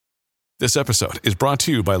This episode is brought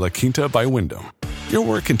to you by La Quinta by Wyndham. Your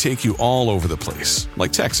work can take you all over the place,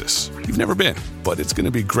 like Texas. You've never been, but it's going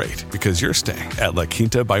to be great because you're staying at La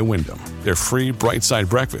Quinta by Wyndham. Their free Bright Side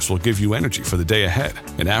breakfast will give you energy for the day ahead.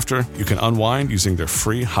 And after, you can unwind using their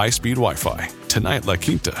free high-speed Wi-Fi. Tonight, La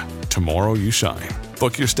Quinta. Tomorrow, you shine.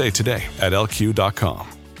 Book your stay today at lq.com.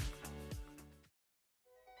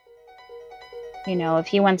 You know, if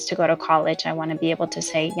he wants to go to college, I want to be able to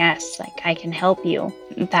say, yes, like, I can help you.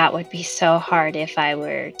 That would be so hard if I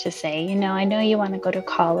were to say, you know, I know you want to go to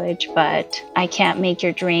college, but I can't make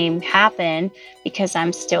your dream happen because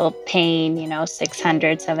I'm still paying, you know,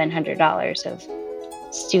 $600, $700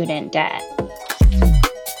 of student debt.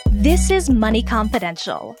 This is Money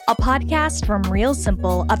Confidential, a podcast from Real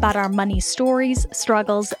Simple about our money stories,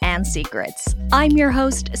 struggles, and secrets. I'm your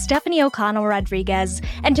host, Stephanie O'Connell Rodriguez,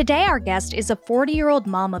 and today our guest is a 40-year-old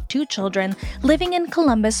mom of 2 children living in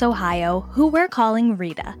Columbus, Ohio, who we're calling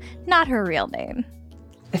Rita, not her real name.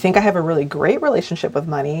 I think I have a really great relationship with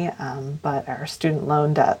money, but our student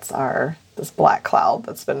loan debts are this black cloud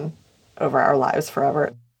that's been over our lives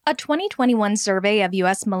forever. A 2021 survey of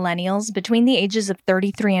U.S. millennials between the ages of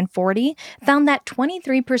 33 and 40 found that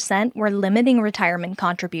 23% were limiting retirement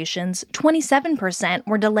contributions, 27%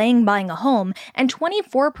 were delaying buying a home, and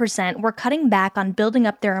 24% were cutting back on building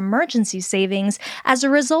up their emergency savings as a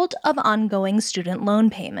result of ongoing student loan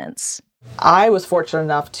payments. I was fortunate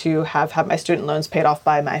enough to have had my student loans paid off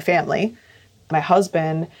by my family. My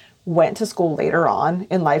husband went to school later on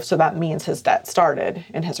in life, so that means his debt started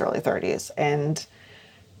in his early 30s. And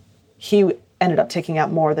he ended up taking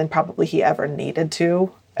out more than probably he ever needed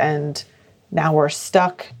to. And now we're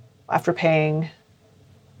stuck after paying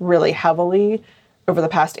really heavily. Over the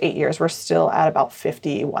past 8 years, we're still at about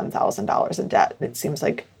 $51,000 in debt. It seems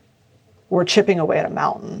like we're chipping away at a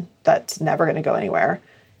mountain that's never going to go anywhere.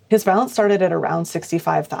 His balance started at around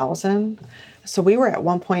 $65,000. So we were at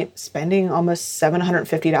one point spending almost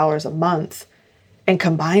 $750 a month. And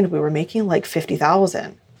combined, we were making like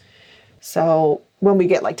 $50,000. So when we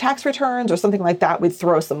get like tax returns or something like that, we'd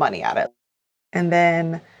throw some money at it. And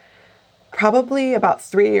then probably about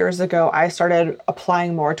 3 years ago, I started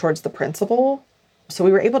applying more towards the principal. So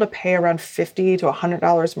we were able to pay around $50 to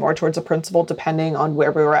 $100 more towards the principal, depending on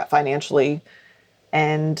where we were at financially.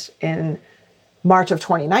 And in March of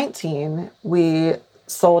 2019, we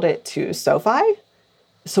sold it to SoFi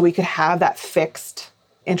so we could have that fixed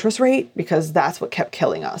interest rate, because that's what kept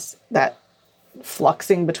killing us. That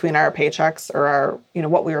fluxing between our paychecks or our, you know,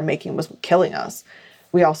 what we were making was killing us.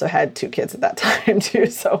 We also had 2 kids at that time too.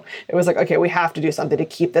 So it was like, okay, we have to do something to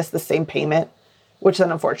keep this the same payment, which then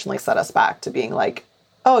unfortunately set us back to being like,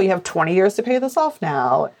 oh, you have 20 years to pay this off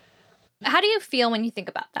now. How do you feel when you think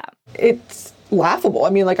about that? It's laughable. I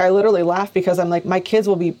mean, like, I literally laugh because I'm like, my kids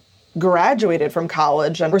will be graduated from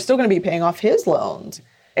college and we're still going to be paying off his loans.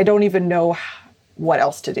 I don't even know what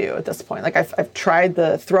else to do at this point. Like, I've tried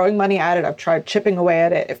the throwing money at it. I've tried chipping away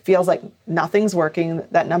at it. It feels like nothing's working.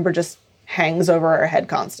 That number just hangs over our head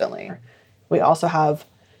constantly. We also have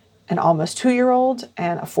an almost 2-year-old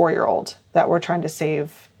and a 4-year-old that we're trying to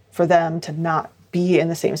save for them to not be in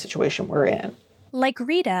the same situation we're in. Like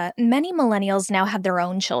Rita, many millennials now have their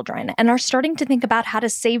own children and are starting to think about how to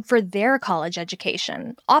save for their college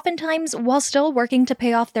education, oftentimes while still working to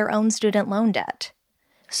pay off their own student loan debt.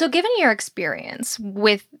 So given your experience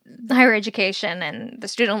with higher education and the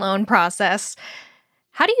student loan process,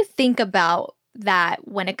 how do you think about that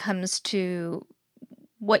when it comes to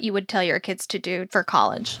what you would tell your kids to do for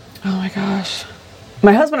college? Oh my gosh.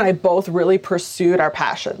 My husband and I both really pursued our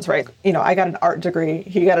passions, right? You know, I got an art degree,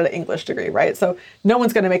 he got an English degree, right? So no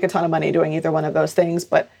one's going to make a ton of money doing either one of those things.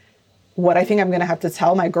 But what I think I'm going to have to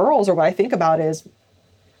tell my girls, or what I think about, is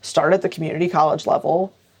start at the community college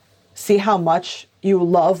level, see how much you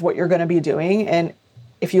love what you're going to be doing. And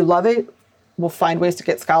if you love it, we'll find ways to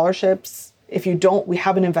get scholarships. If you don't, we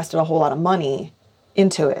haven't invested a whole lot of money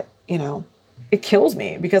into it. You know, it kills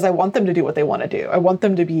me because I want them to do what they want to do. I want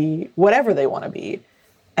them to be whatever they want to be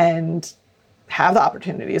and have the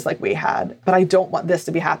opportunities like we had. But I don't want this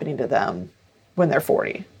to be happening to them when they're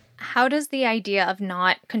 40. How does the idea of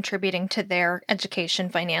not contributing to their education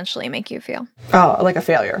financially make you feel? Oh, like a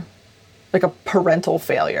failure. Like a parental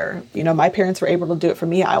failure. You know, my parents were able to do it for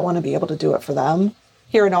me. I want to be able to do it for them.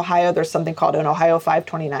 Here in Ohio, there's something called an Ohio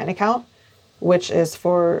 529 account, which is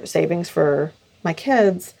for savings for my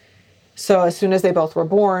kids. So as soon as they both were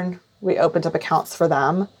born, we opened up accounts for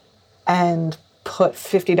them and put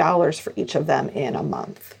 $50 for each of them in a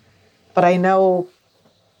month. But I know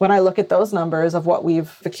when I look at those numbers of what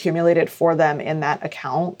we've accumulated for them in that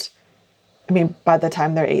account, I mean, by the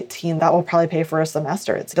time they're 18, that will probably pay for a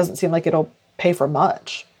semester. It doesn't seem like it'll pay for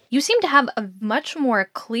much. You seem to have a much more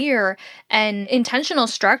clear and intentional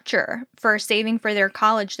structure for saving for their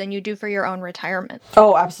college than you do for your own retirement.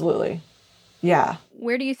 Oh, absolutely. Yeah.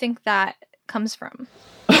 Where do you think that comes from?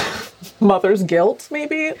 Mother's guilt,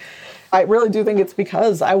 maybe. I really do think it's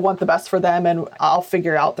because I want the best for them and I'll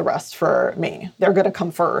figure out the rest for me. They're going to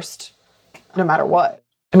come first, no matter what.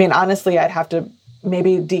 I mean, honestly, I'd have to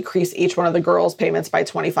maybe decrease each one of the girls' payments by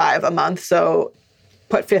 $25 a month. So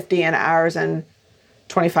put 50 in ours and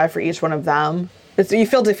 25 for each one of them. You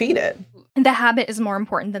feel defeated. And the habit is more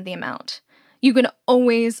important than the amount. You can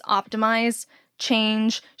always optimize,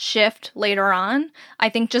 change, shift later on. I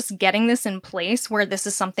think just getting this in place where this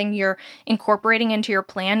is something you're incorporating into your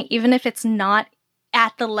plan, even if it's not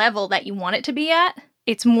at the level that you want it to be at,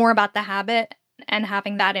 it's more about the habit and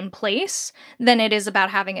having that in place than it is about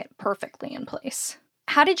having it perfectly in place.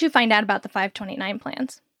 How did you find out about the 529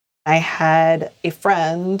 plans? I had a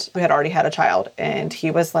friend who had already had a child, and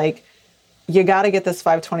he was like, you got to get this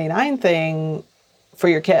 529 thing for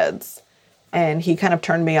your kids. And he kind of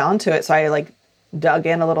turned me on to it. So I dug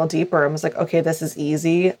in a little deeper and was like, okay, this is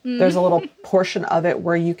easy. There's a little portion of it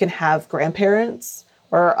where you can have grandparents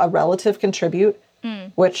or a relative contribute,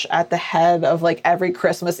 which at the head of every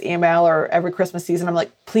Christmas email or every Christmas season, I'm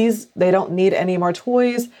like, please, they don't need any more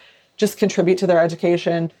toys. Just contribute to their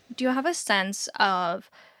education. Do you have a sense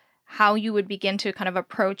of how you would begin to kind of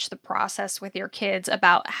approach the process with your kids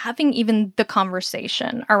about having even the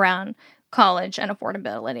conversation around college and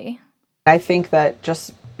affordability? I think that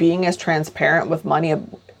just being as transparent with money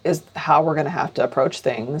is how we're going to have to approach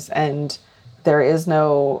things. And there is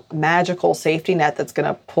no magical safety net that's going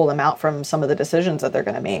to pull them out from some of the decisions that they're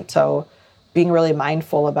going to make. So being really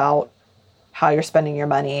mindful about how you're spending your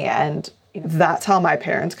money. And that's how my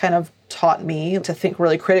parents kind of taught me to think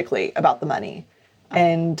really critically about the money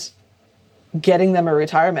and getting them a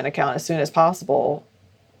retirement account as soon as possible.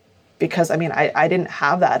 Because I didn't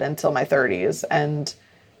have that until my 30s and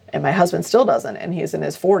my husband still doesn't, and he's in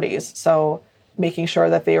his 40s. So making sure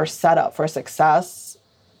that they are set up for success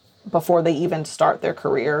before they even start their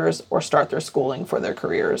careers or start their schooling for their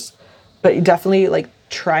careers. But definitely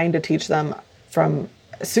trying to teach them from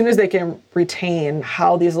as soon as they can retain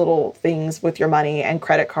how these little things with your money and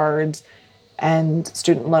credit cards and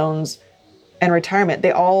student loans and retirement,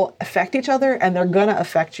 they all affect each other and they're going to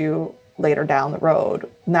affect you later down the road.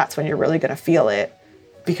 And that's when you're really going to feel it,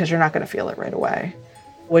 because you're not going to feel it right away.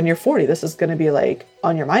 When you're 40, this is going to be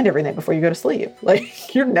on your mind every night before you go to sleep.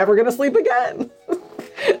 You're never going to sleep again.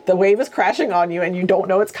 The wave is crashing on you and you don't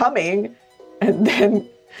know it's coming. And then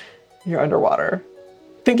you're underwater,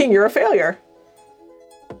 thinking you're a failure.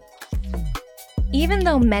 Even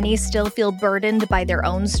though many still feel burdened by their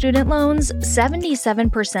own student loans,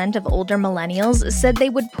 77% of older millennials said they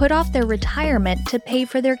would put off their retirement to pay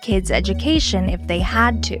for their kids' education if they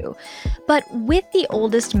had to. But with the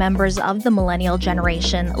oldest members of the millennial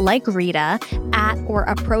generation, like Rita, at or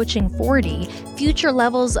approaching 40, future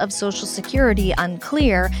levels of Social Security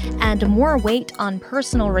unclear, and more weight on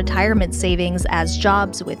personal retirement savings as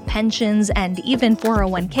jobs with pensions and even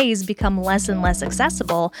 401ks become less and less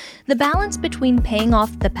accessible, the balance between paying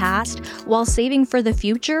off the past while saving for the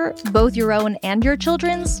future, both your own and your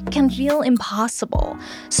children's, can feel impossible.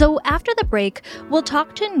 So after the break, we'll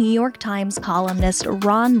talk to New York Times columnist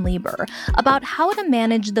Ron Lieber about how to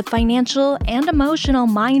manage the financial and emotional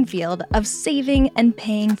minefield of saving and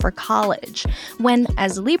paying for college, when,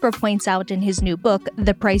 as Lieber points out in his new book,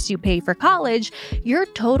 The Price You Pay for College, your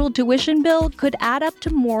total tuition bill could add up to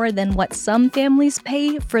more than what some families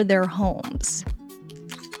pay for their homes.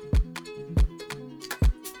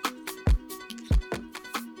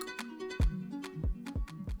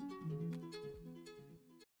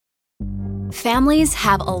 Families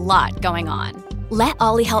have a lot going on. Let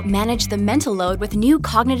Ollie help manage the mental load with new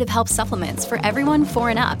cognitive help supplements for everyone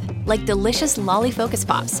 4 and up, like delicious Lolly Focus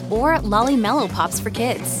Pops or Lolly Mellow Pops for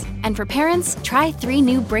kids. And for parents, try 3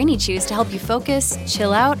 new Brainy Chews to help you focus,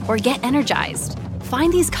 chill out, or get energized.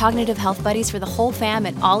 Find these cognitive health buddies for the whole fam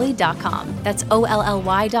at ollie.com. That's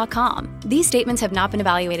OLLY.com. These statements have not been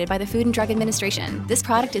evaluated by the Food and Drug Administration. This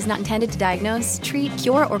product is not intended to diagnose, treat,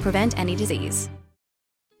 cure, or prevent any disease.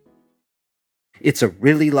 It's a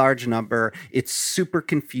really large number. It's super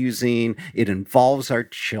confusing. It involves our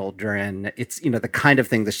children. It's, the kind of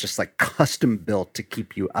thing that's just custom built to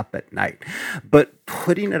keep you up at night. But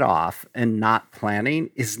putting it off and not planning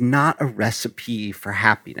is not a recipe for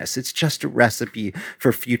happiness. It's just a recipe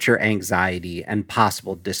for future anxiety and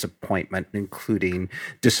possible disappointment, including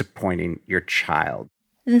disappointing your child.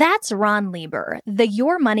 That's Ron Lieber, the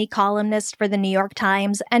Your Money columnist for the New York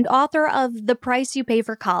Times and author of The Price You Pay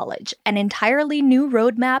for College, an entirely new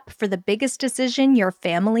roadmap for the biggest decision your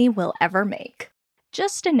family will ever make.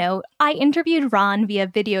 Just a note, I interviewed Ron via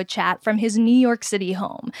video chat from his New York City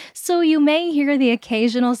home, so you may hear the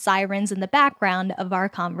occasional sirens in the background of our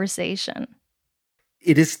conversation.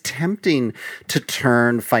 It is tempting to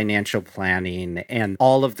turn financial planning and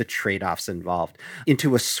all of the trade-offs involved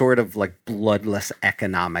into a sort of like bloodless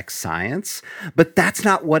economic science, but that's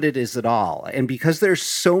not what it is at all. And because there's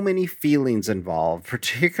so many feelings involved,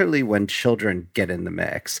 particularly when children get in the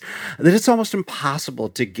mix, that it's almost impossible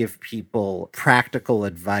to give people practical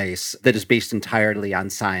advice that is based entirely on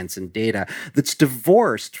science and data that's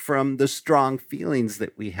divorced from the strong feelings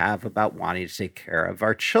that we have about wanting to take care of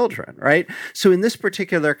our children, right? So in this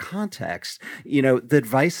particular context, the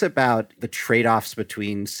advice about the trade-offs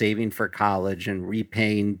between saving for college and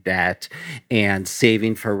repaying debt and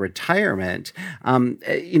saving for retirement,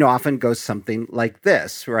 often goes something like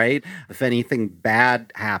this, right? If anything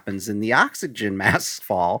bad happens and the oxygen masks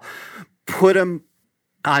fall, put them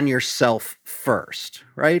on yourself first,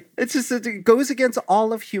 right? It goes against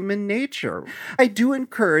all of human nature. I do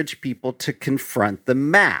encourage people to confront the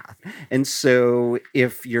math. And so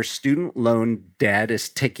if your student loan debt is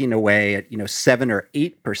ticking away at, 7 or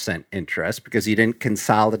 8% interest because you didn't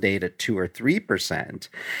consolidate at 2 or 3%,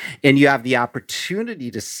 and you have the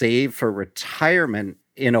opportunity to save for retirement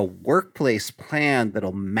in a workplace plan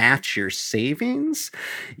that'll match your savings,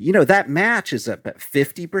 that match is up at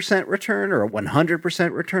 50% return or a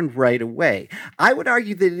 100% return right away. I would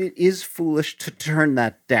argue that it is foolish to turn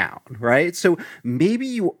that down, right? So maybe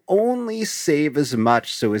you only save as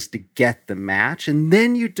much so as to get the match, and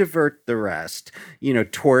then you divert the rest,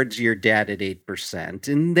 towards your debt at 8%.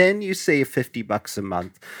 And then you save $50 a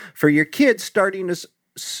month for your kids starting as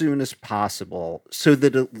soon as possible so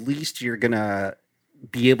that at least you're going to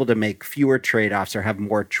be able to make fewer trade-offs or have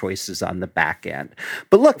more choices on the back end.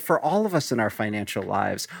 But look, for all of us in our financial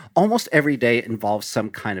lives, almost every day involves some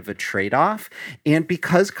kind of a trade-off. And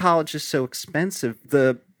because college is so expensive,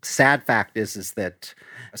 the sad fact is that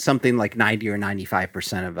something like 90 or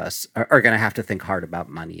 95% of us are going to have to think hard about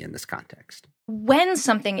money in this context. When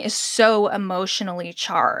something is so emotionally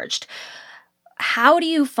charged, how do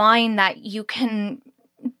you find that you can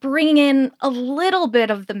bring in a little bit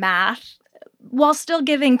of the math while still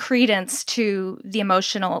giving credence to the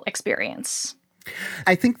emotional experience?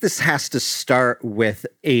 I think this has to start with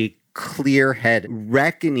a clear head,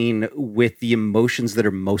 reckoning with the emotions that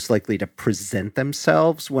are most likely to present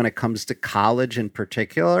themselves when it comes to college in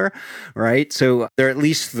particular, right? So there are at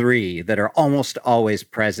least 3 that are almost always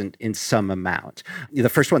present in some amount. The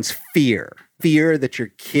first one's fear. Fear that your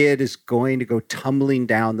kid is going to go tumbling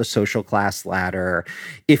down the social class ladder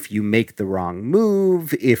if you make the wrong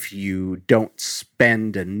move, if you don't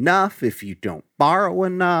spend enough, if you don't borrow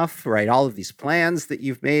enough, right? All of these plans that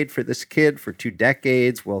you've made for this kid for 2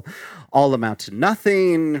 decades will all amount to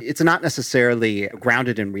nothing. It's not necessarily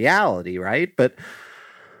grounded in reality, right? But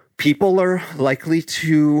people are likely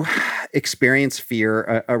to experience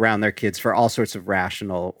fear around their kids for all sorts of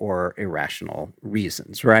rational or irrational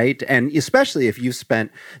reasons, right? And especially if you've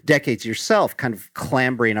spent decades yourself kind of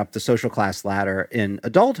clambering up the social class ladder in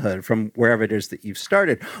adulthood from wherever it is that you've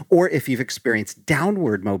started, or if you've experienced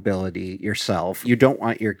downward mobility yourself, you don't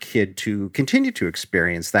want your kid to continue to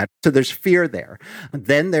experience that. So there's fear there.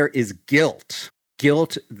 Then there is guilt.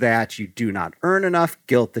 Guilt that you do not earn enough,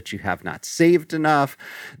 guilt that you have not saved enough,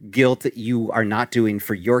 guilt that you are not doing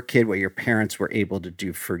for your kid what your parents were able to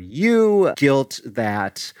do for you, guilt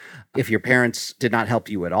that if your parents did not help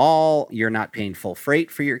you at all, you're not paying full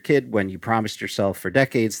freight for your kid when you promised yourself for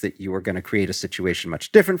decades that you were going to create a situation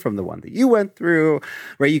much different from the one that you went through,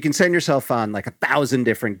 right? You can send yourself on like 1,000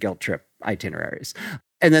 different guilt trip itineraries.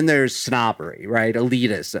 And then there's snobbery, right?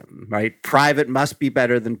 Elitism, right? Private must be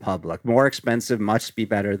better than public. More expensive must be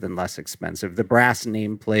better than less expensive. The brass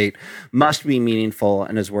nameplate must be meaningful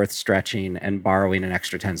and is worth stretching and borrowing an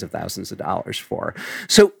extra tens of thousands of dollars for.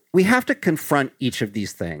 So we have to confront each of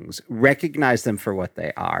these things, recognize them for what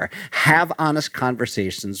they are, have honest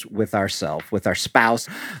conversations with ourselves, with our spouse,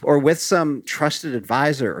 or with some trusted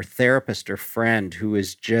advisor or therapist or friend who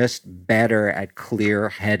is just better at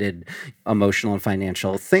clear-headed emotional and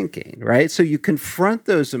financial thinking, right? So you confront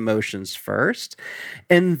those emotions first,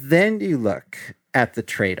 and then you look at the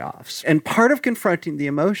trade-offs. And part of confronting the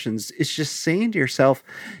emotions is just saying to yourself,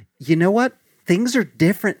 you know what? Things are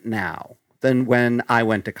different now than when I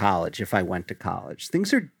went to college, if I went to college.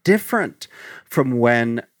 Things are different from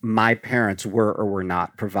when my parents were or were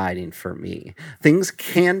not providing for me. Things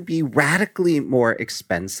can be radically more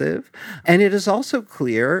expensive. And it is also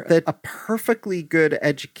clear that a perfectly good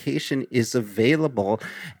education is available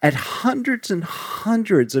at hundreds and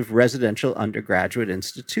hundreds of residential undergraduate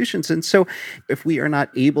institutions. And so if we are not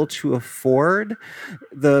able to afford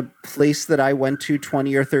the place that I went to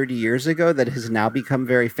 20 or 30 years ago that has now become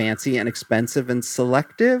very fancy and expensive and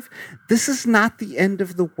selective, this is not the end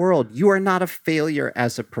of the world. You are not a failure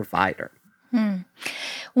as a provider.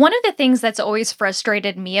 One of the things that's always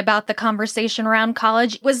frustrated me about the conversation around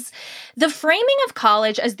college was the framing of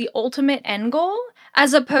college as the ultimate end goal,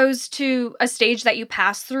 as opposed to a stage that you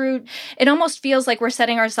pass through. It almost feels like we're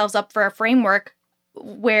setting ourselves up for a framework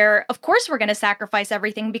where, of course, we're going to sacrifice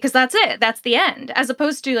everything because that's it. That's the end, as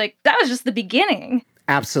opposed to like, that was just the beginning.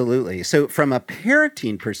 Absolutely. So from a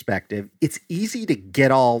parenting perspective, it's easy to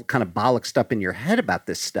get all kind of bollocksed up in your head about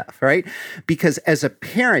this stuff, right? Because as a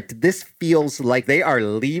parent, this feels like they are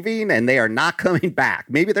leaving and they are not coming back.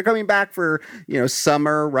 Maybe they're coming back for,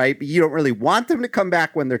 summer, right? But you don't really want them to come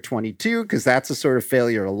back when they're 22 because that's a sort of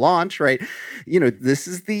failure to launch, right? This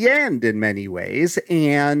is the end in many ways.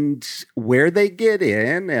 And where they get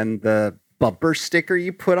in and the bumper sticker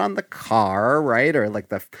you put on the car, right? Or like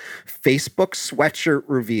the Facebook sweatshirt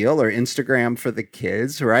reveal or Instagram for the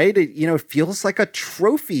kids, right? It feels like a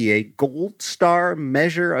trophy, a gold star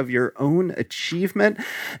measure of your own achievement,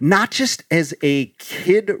 not just as a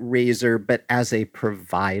kid raiser, but as a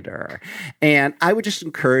provider. And I would just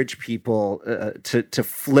encourage people to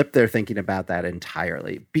flip their thinking about that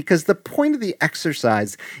entirely, because the point of the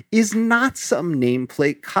exercise is not some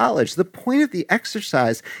nameplate college. The point of the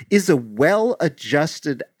exercise is a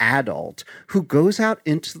well-adjusted adult who goes out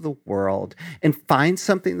into the world and finds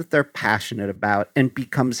something that they're passionate about and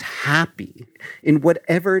becomes happy in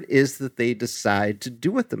whatever it is that they decide to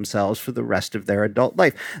do with themselves for the rest of their adult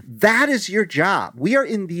life. That is your job. We are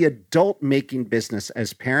in the adult-making business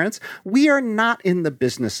as parents. We are not in the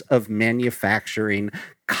business of manufacturing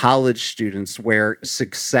college students where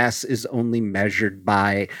success is only measured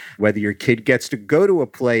by whether your kid gets to go to a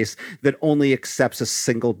place that only accepts a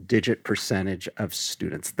single-digit percentage of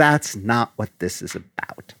students. That's not what this is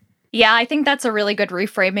about. Yeah, I think that's a really good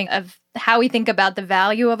reframing of how we think about the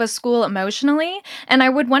value of a school emotionally. And I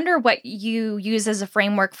would wonder what you use as a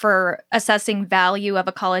framework for assessing value of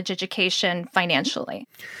a college education financially.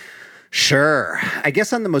 Sure. I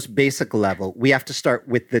guess on the most basic level, we have to start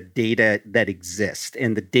with the data that exists.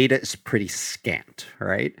 And the data is pretty scant,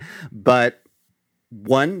 right? But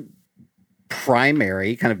one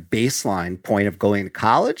primary kind of baseline point of going to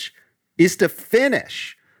college is to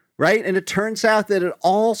finish, right? And it turns out that at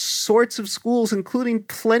all sorts of schools, including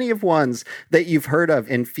plenty of ones that you've heard of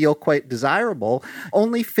and feel quite desirable,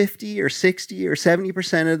 only 50 or 60 or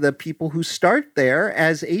 70% of the people who start there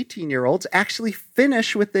as 18-year-olds actually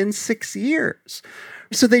finish within 6 years.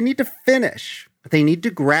 So they need to finish. They need to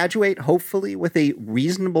graduate, hopefully, with a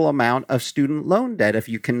reasonable amount of student loan debt if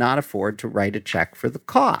you cannot afford to write a check for the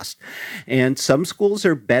cost. And some schools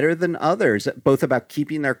are better than others, both about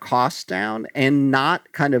keeping their costs down and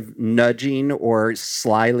not kind of nudging or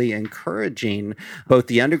slyly encouraging both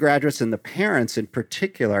the undergraduates and the parents in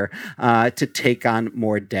particular to take on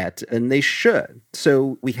more debt. And they should.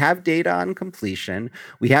 So we have data on completion.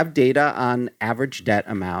 We have data on average debt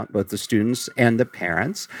amount, both the students and the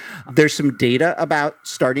parents. There's some data about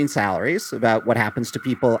starting salaries, about what happens to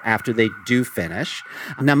people after they do finish.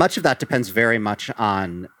 Now, much of that depends very much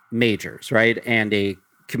on majors, right? And a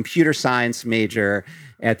computer science major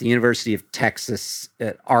at the University of Texas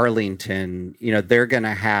at Arlington, they're going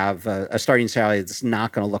to have a starting salary that's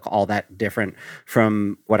not going to look all that different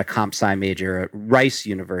from what a comp sci major at Rice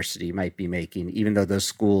University might be making, even though those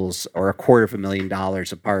schools are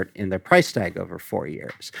 $250,000 apart in their price tag over 4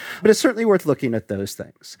 years. But it's certainly worth looking at those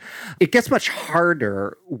things. It gets much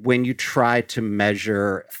harder when you try to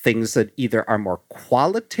measure things that either are more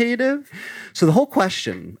qualitative. So the whole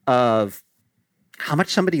question of how much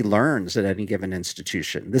somebody learns at any given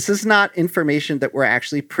institution. This is not information that we're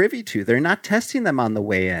actually privy to. They're not testing them on the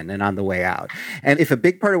way in and on the way out. And if a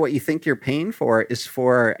big part of what you think you're paying for is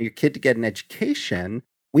for your kid to get an education,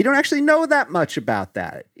 we don't actually know that much about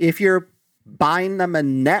that. If you're buying them a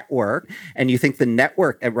network and you think the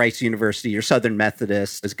network at Rice University or Southern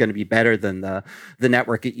Methodist is going to be better than the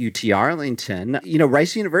network at UT Arlington,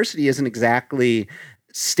 Rice University isn't exactly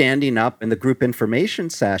standing up in the group information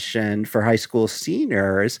session for high school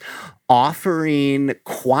seniors, offering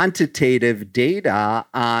quantitative data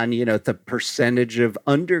on, the percentage of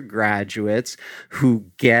undergraduates who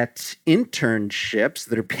get internships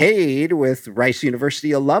that are paid with Rice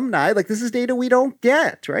University alumni. Like, this is data we don't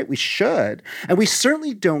get, right? We should. And we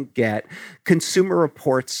certainly don't get Consumer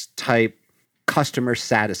Reports type customer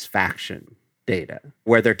satisfaction data,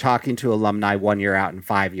 where they're talking to alumni 1 year out and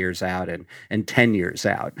 5 years out and 10 years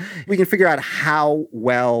out. We can figure out how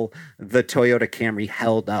well the Toyota Camry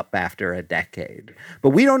held up after a decade.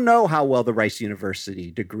 But we don't know how well the Rice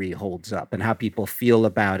University degree holds up and how people feel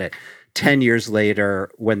about it 10 years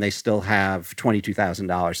later when they still have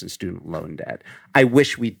 $22,000 in student loan debt. I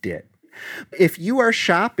wish we did. If you are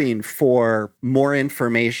shopping for more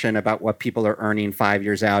information about what people are earning 5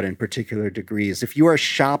 years out in particular degrees, if you are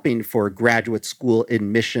shopping for graduate school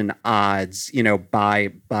admission odds,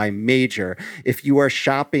 by major, if you are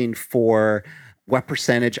shopping for what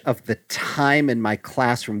percentage of the time in my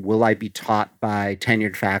classroom will I be taught by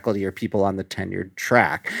tenured faculty or people on the tenured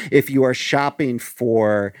track, if you are shopping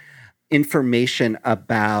for information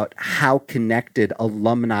about how connected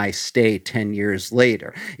alumni stay 10 years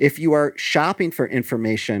later, if you are shopping for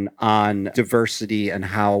information on diversity and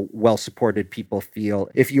how well supported people feel,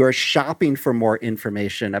 if you are shopping for more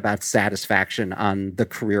information about satisfaction on the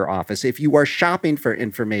career office, if you are shopping for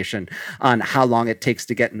information on how long it takes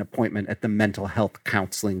to get an appointment at the mental health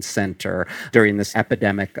counseling center during this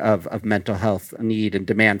epidemic of mental health need and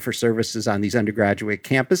demand for services on these undergraduate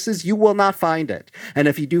campuses, you will not find it. And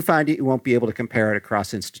if you do find it, you won't be able to compare it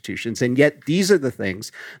across institutions. And yet these are the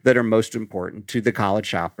things that are most important to the college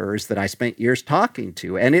shoppers that I spent years talking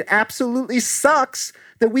to. And it absolutely sucks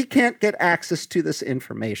that we can't get access to this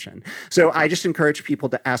information. So I just encourage people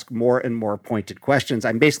to ask more and more pointed questions.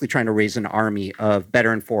 I'm basically trying to raise an army of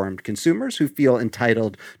better informed consumers who feel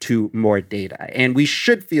entitled to more data. And we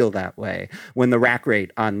should feel that way when the rack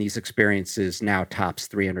rate on these experiences now tops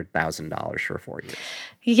 $300,000 for 4 years.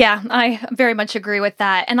 Yeah, I very much agree with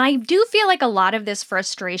that. And I do feel like a lot of this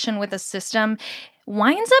frustration with the system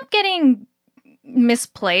winds up getting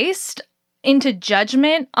misplaced into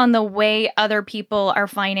judgment on the way other people are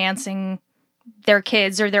financing their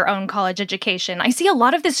kids or their own college education. I see a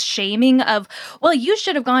lot of this shaming of, well, you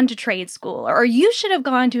should have gone to trade school or you should have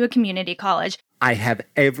gone to a community college. I have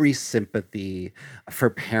every sympathy for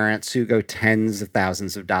parents who go tens of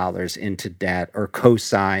thousands of dollars into debt or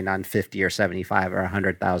co-sign on $50 or $75 or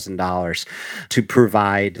 $100,000 to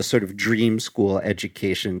provide a sort of dream school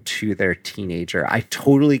education to their teenager. I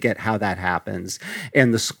totally get how that happens.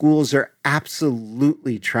 And the schools are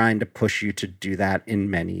absolutely trying to push you to do that in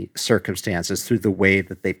many circumstances through the way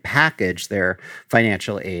that they package their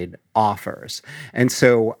financial aid offers. And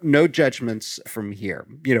so no judgments from here.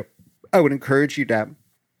 I would encourage you to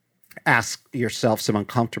ask yourself some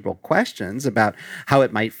uncomfortable questions about how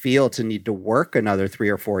it might feel to need to work another 3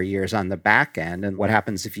 or 4 years on the back end, and what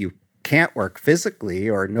happens if you can't work physically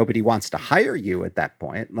or nobody wants to hire you at that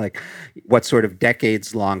point. Like, what sort of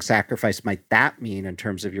decades-long sacrifice might that mean in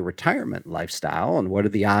terms of your retirement lifestyle? And what are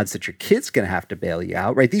the odds that your kid's going to have to bail you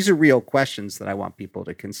out, right? These are real questions that I want people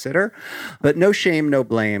to consider. But no shame, no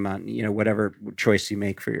blame on, whatever choice you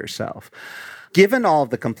make for yourself. Given all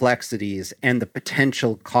of the complexities and the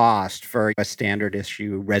potential cost for a standard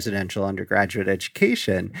issue residential undergraduate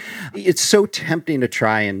education, it's so tempting to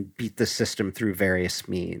try and beat the system through various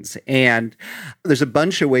means. And there's a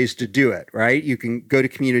bunch of ways to do it, right? You can go to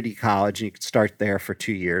community college and you can start there for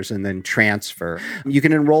 2 years and then transfer. You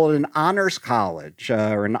can enroll in an honors college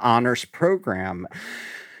or an honors program.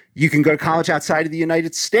 You can go to college outside of the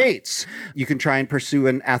United States. You can try and pursue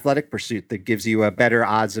an athletic pursuit that gives you a better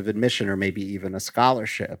odds of admission or maybe even a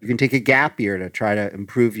scholarship. You can take a gap year to try to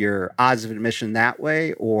improve your odds of admission that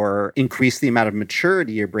way or increase the amount of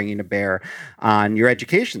maturity you're bringing to bear on your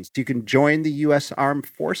education. So you can join the U.S. Armed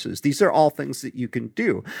Forces. These are all things that you can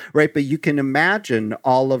do, right? But you can imagine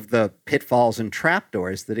all of the pitfalls and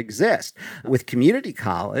trapdoors that exist. With community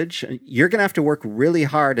college, you're going to have to work really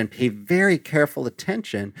hard and pay very careful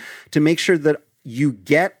attention to make sure that you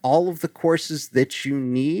get all of the courses that you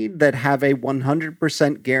need that have a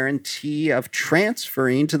 100% guarantee of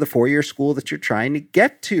transferring to the four-year school that you're trying to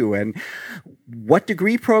get to. And what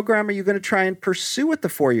degree program are you going to try and pursue at the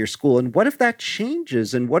four-year school? And what if that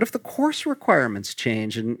changes? And what if the course requirements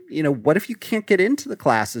change? And, what if you can't get into the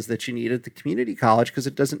classes that you need at the community college because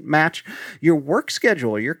it doesn't match your work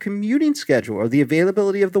schedule or your commuting schedule or the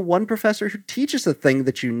availability of the one professor who teaches the thing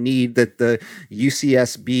that you need that the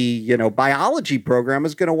UCSB, biology program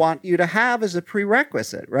is going to want you to have as a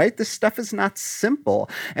prerequisite, right? This stuff is not simple.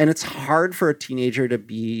 And it's hard for a teenager to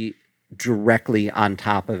be directly on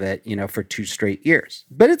top of it, for 2 straight years.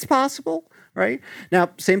 But it's possible. Right? Now,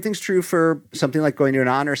 same thing's true for something like going to an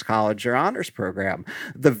honors college or honors program.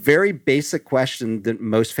 The very basic question that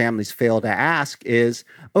most families fail to ask is,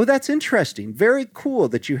 oh, that's interesting. Very cool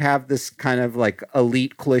that you have this kind of like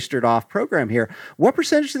elite cloistered off program here. What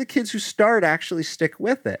percentage of the kids who start actually stick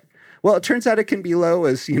with it? Well, it turns out it can be low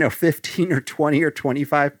as, 15 or 20 or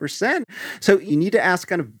 25%. So you need to ask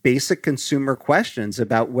kind of basic consumer questions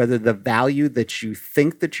about whether the value that you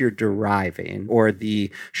think that you're deriving or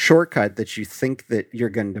the shortcut that you think that you're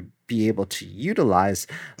going to be able to utilize,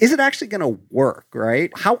 is it actually going to work,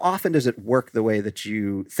 right? How often does it work the way that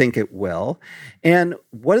you think it will? And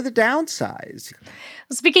what are the downsides?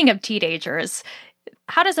 Speaking of teenagers,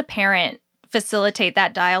 how does a parent facilitate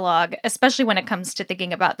that dialogue, especially when it comes to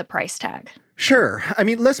thinking about the price tag? Sure. I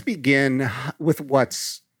mean, let's begin with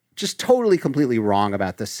what's just totally, completely wrong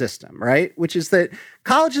about the system, right? Which is that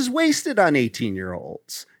college is wasted on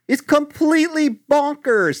 18-year-olds. It's completely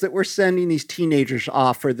bonkers that we're sending these teenagers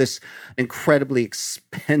off for this incredibly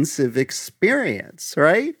expensive experience,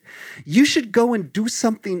 right? You should go and do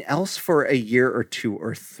something else for a year or 2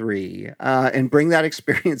 or 3 and bring that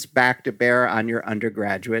experience back to bear on your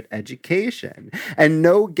undergraduate education. And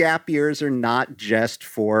no, gap years are not just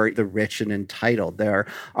for the rich and entitled. There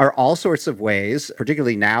are all sorts of ways,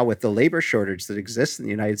 particularly now with the labor shortage that exists in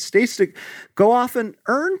the United States, to go off and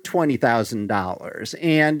earn $20,000.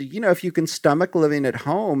 And if you can stomach living at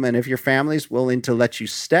home and if your family's willing to let you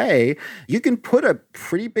stay, you can put a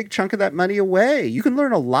pretty big chunk of that money away. You can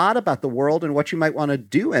learn a lot about the world and what you might want to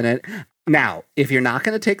do in it. Now, if you're not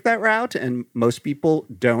going to take that route, and most people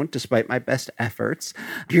don't, despite my best efforts,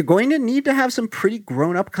 you're going to need to have some pretty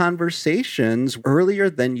grown-up conversations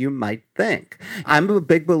earlier than you might think. I'm a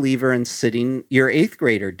big believer in sitting your 8th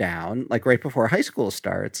grader down, like right before high school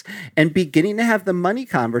starts, and beginning to have the money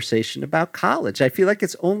conversation about college. I feel like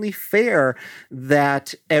it's only fair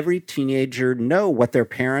that every teenager know what their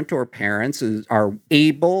parent or parents are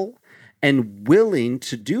able and willing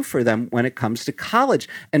to do for them when it comes to college.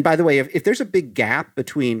 And by the way, if there's a big gap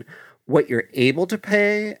between what you're able to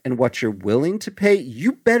pay and what you're willing to pay,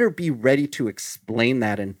 you better be ready to explain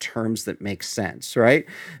that in terms that make sense, right?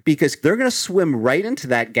 Because they're going to swim right into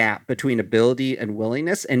that gap between ability and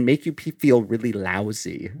willingness and make you feel really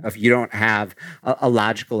lousy if you don't have a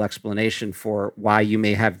logical explanation for why you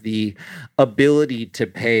may have the ability to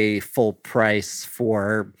pay full price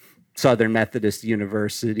for Southern Methodist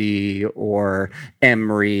University or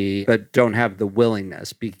Emory, but don't have the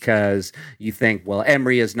willingness because you think, well,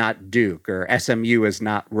 Emory is not Duke or SMU is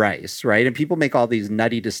not Rice, right? And people make all these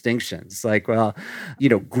nutty distinctions like, well,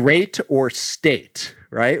 great or state,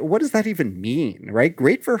 right? What does that even mean, right?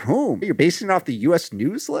 Great for whom? You're basing it off the U.S.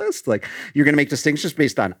 News list? Like, you're going to make distinctions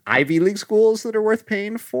based on Ivy League schools that are worth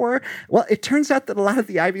paying for? Well, it turns out that a lot of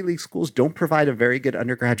the Ivy League schools don't provide a very good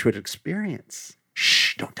undergraduate experience.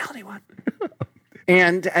 Shh, don't tell anyone.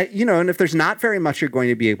 And, and if there's not very much you're going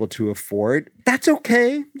to be able to afford, that's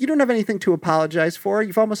okay. You don't have anything to apologize for.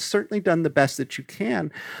 You've almost certainly done the best that you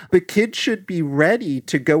can. But kids should be ready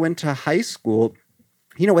to go into high school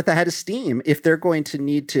with the head of steam if they're going to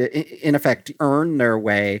need to, in effect, earn their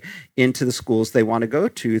way into the schools they want to go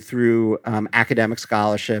to through academic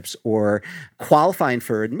scholarships or qualifying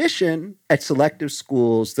for admission at selective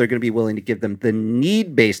schools. They're going to be willing to give them the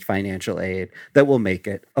need-based financial aid that will make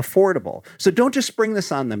it affordable. So don't just spring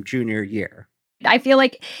this on them junior year. I feel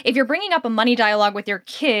like if you're bringing up a money dialogue with your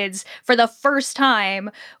kids for the first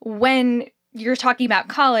time when you're talking about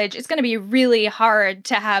college, it's going to be really hard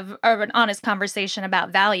to have an honest conversation about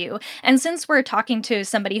value. And since we're talking to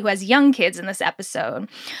somebody who has young kids in this episode,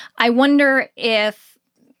 I wonder if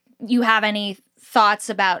you have any thoughts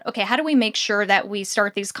about, okay, how do we make sure that we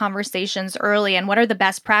start these conversations early, and what are the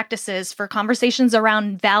best practices for conversations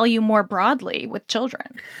around value more broadly with children?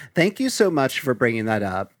 Thank you so much for bringing that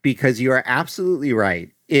up, because you are absolutely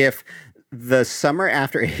right. If the summer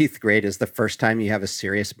after 8th grade is the first time you have a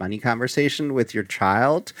serious money conversation with your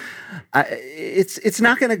child, it's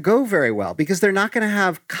not going to go very well because they're not going to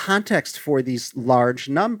have context for these large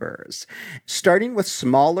numbers. Starting with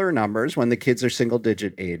smaller numbers when the kids are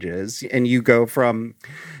single-digit ages, and you go from,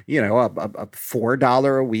 a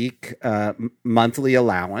 $4 a week monthly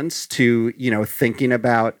allowance to, thinking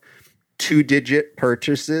about 2-digit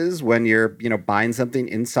purchases when you're, buying something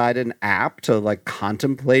inside an app to like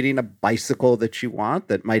contemplating a bicycle that you want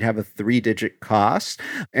that might have a 3-digit cost.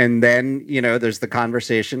 And then, there's the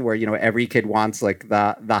conversation where, every kid wants like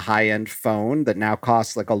the high-end phone that now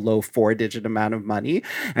costs like a low 4-digit amount of money.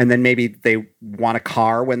 And then maybe they want a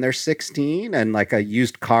car when they're 16, and like a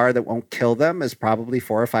used car that won't kill them is probably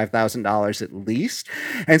 $4,000 or $5,000 at least.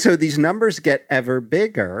 And so these numbers get ever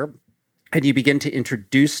bigger. And you begin to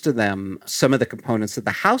introduce to them some of the components of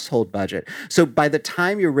the household budget. So by the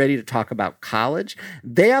time you're ready to talk about college,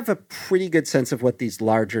 they have a pretty good sense of what these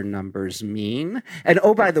larger numbers mean. And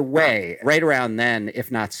oh, by the way, right around then, if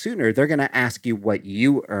not sooner, they're going to ask you what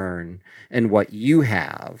you earn and what you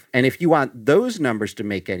have. And if you want those numbers to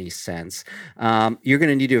make any sense, you're going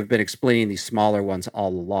to need to have been explaining these smaller ones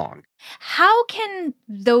all along. How can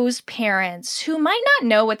those parents who might not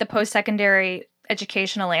know what the post-secondary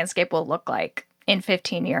educational landscape will look like in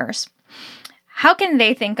 15 years, how can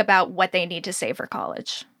they think about what they need to save for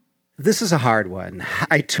college? This is a hard one.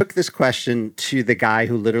 I took this question to the guy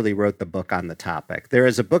who literally wrote the book on the topic. There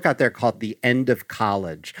is a book out there called The End of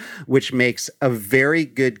College, which makes a very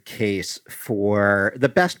good case for the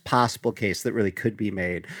best possible case that really could be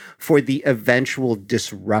made for the eventual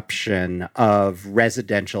disruption of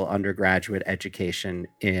residential undergraduate education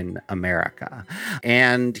in America.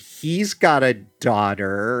 And he's got a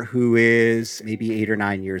daughter who is maybe 8 or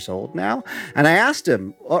 9 years old now. And I asked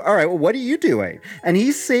him, all right, well, what are you doing? And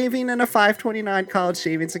he's saving in a 529 college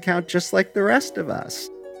savings account just like the rest of us.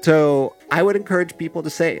 So I would encourage people to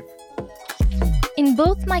save. In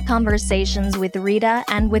both my conversations with Rita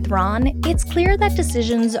and with Ron, it's clear that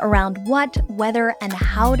decisions around what, whether, and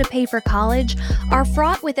how to pay for college are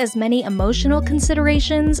fraught with as many emotional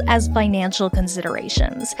considerations as financial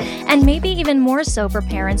considerations, and maybe even more so for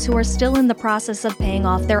parents who are still in the process of paying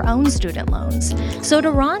off their own student loans. So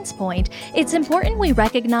to Ron's point, it's important we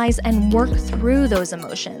recognize and work through those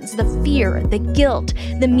emotions, the fear, the guilt,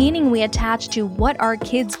 the meaning we attach to what our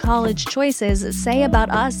kids' college choices say about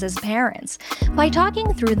us as parents, by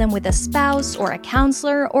talking through them with a spouse or a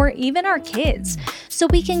counselor or even our kids, so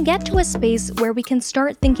we can get to a space where we can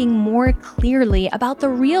start thinking more clearly about the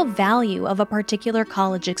real value of a particular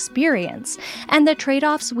college experience and the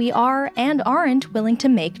trade-offs we are and aren't willing to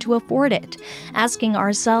make to afford it, asking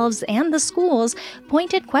ourselves and the schools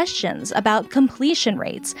pointed questions about completion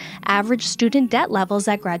rates, average student debt levels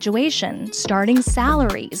at graduation, starting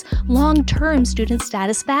salaries, long-term student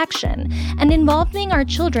satisfaction, and involving our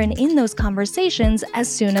children in those conversations as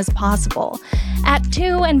soon as possible. At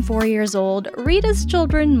 2 and 4 years old, Rita's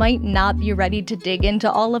children might not be ready to dig into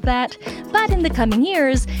all of that, but in the coming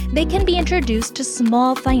years, they can be introduced to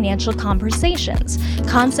small financial conversations,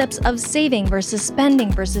 concepts of saving versus spending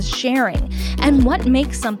versus sharing, and what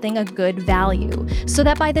makes something a good value, so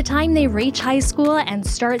that by the time they reach high school and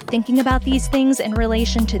start thinking about these things in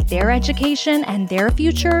relation to their education and their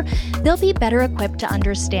future, they'll be better equipped to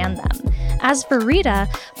understand them. As for Rita,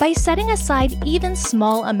 by setting aside even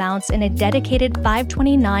small amounts in a dedicated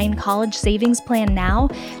 529 college savings plan now,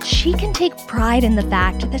 she can take pride in the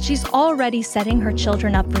fact that she's already setting her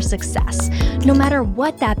children up for success, no matter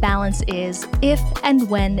what that balance is, if and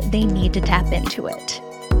when they need to tap into it.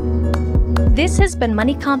 This has been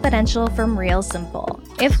Money Confidential from Real Simple.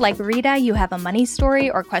 If, like Rita, you have a money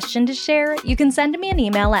story or question to share, you can send me an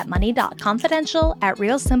email at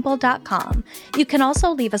money.confidential@realsimple.com. You can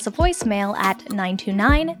also leave us a voicemail at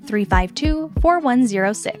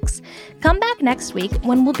 929-352-4106. Come back next week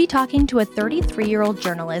when we'll be talking to a 33-year-old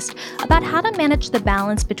journalist about how to manage the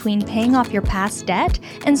balance between paying off your past debt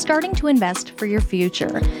and starting to invest for your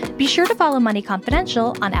future. Be sure to follow Money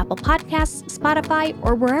Confidential on Apple Podcasts, Spotify,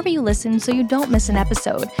 or wherever you listen so you don't miss an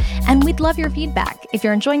episode. And we'd love your feedback. If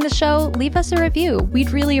you're enjoying the show, leave us a review.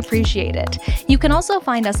 We'd really appreciate it. You can also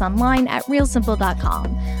find us online at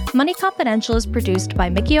realsimple.com. Money Confidential is produced by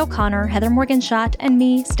Mickey O'Connor, Heather Morgan-Schott, and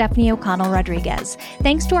me, Stephanie O'Connell Rodriguez.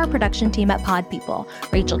 Thanks to our production team at Pod People,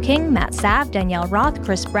 Rachel King, Matt Sav, Danielle Roth,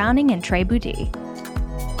 Chris Browning, and Trey Boudie.